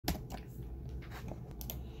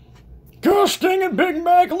Gosh dang it, Big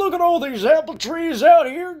Mac, look at all these apple trees out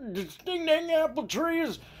here. Ding dang apple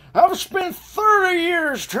trees. I've spent 30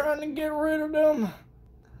 years trying to get rid of them.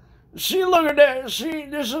 See, look at that. See,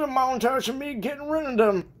 this is a montage of me getting rid of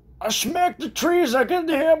them. I smacked the trees, I get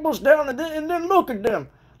the apples down, and then look at them.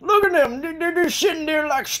 Look at them. They're sitting there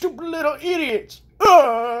like stupid little idiots.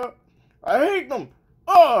 I hate them.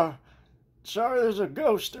 Sorry, there's a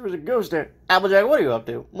ghost. There was a ghost there. Applejack, what are you up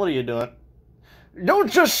to? What are you doing?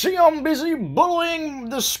 Don't you see I'm busy bullying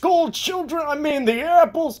the school children? I mean, the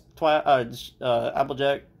apples.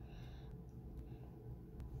 Applejack.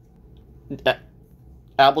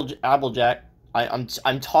 Applejack.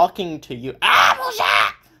 I'm talking to you.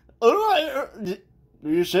 Applejack! Do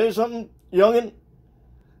you say something, youngin?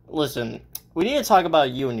 Listen, we need to talk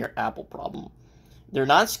about you and your apple problem. They're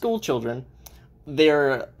not school children.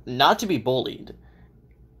 They're not to be bullied.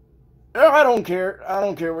 I don't care. I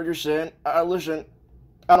don't care what you're saying. Listen,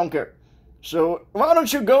 I don't care. So, why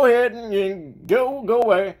don't you go ahead and go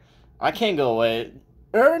away? I can't go away.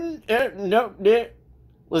 No.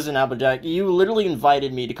 Listen, Applejack, you literally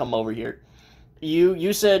invited me to come over here.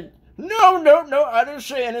 You said, no, I didn't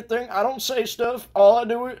say anything. I don't say stuff. All I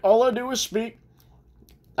do is speak.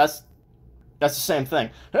 That's the same thing.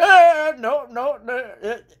 No.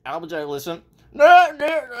 Applejack, listen.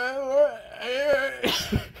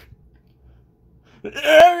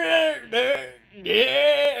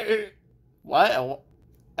 Why?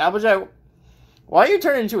 Applejack, why are you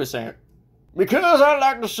turning into a singer? Because I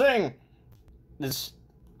like to sing. This.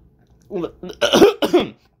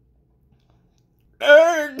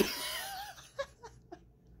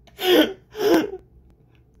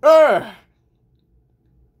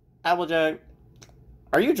 Applejack,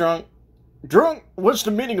 are you drunk? Drunk? What's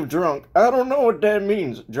the meaning of drunk? I don't know what that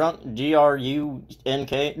means. Drunk?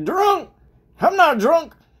 G-R-U-N-K? Drunk? I'm not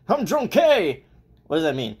drunk. I'm drunk-K. What does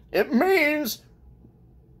that mean? It means...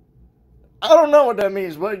 I don't know what that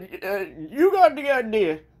means, but you got the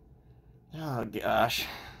idea. Oh, gosh.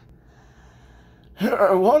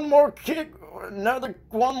 One more kick.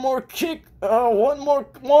 One more kick. One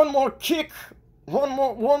more kick.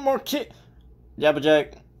 One more kick.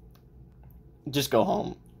 Applejack, just go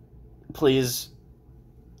home. Please.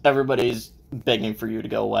 Everybody's begging for you to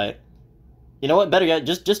go away. You know what? Better yet,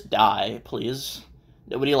 just die, please.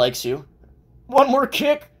 Nobody likes you. One more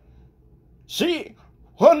kick. See?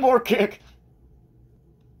 One more kick.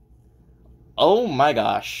 Oh my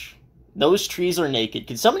gosh. Those trees are naked.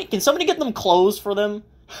 Can somebody get them clothes for them?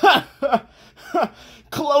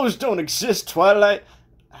 Clothes don't exist, Twilight.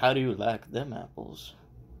 How do you like them apples?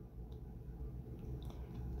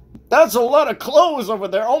 That's a lot of clothes over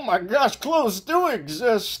there. Oh my gosh, clothes do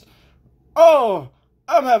exist. Oh,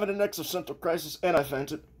 I'm having an existential crisis and I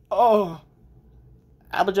fainted. Oh.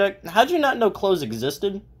 Applejack, how'd you not know clothes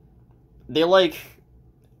existed? They like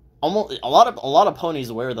almost a lot of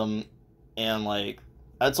ponies wear them, and like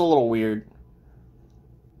that's a little weird.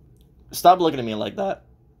 Stop looking at me like that.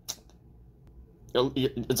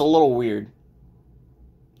 It's a little weird.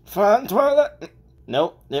 Fine, Twilight.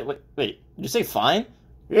 No, wait. Did you say fine?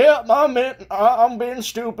 Yeah, I'm being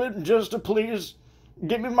stupid just to please.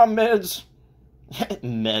 Give me my meds.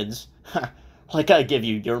 Meds? Like I give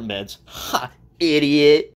you your meds. Ha, idiot.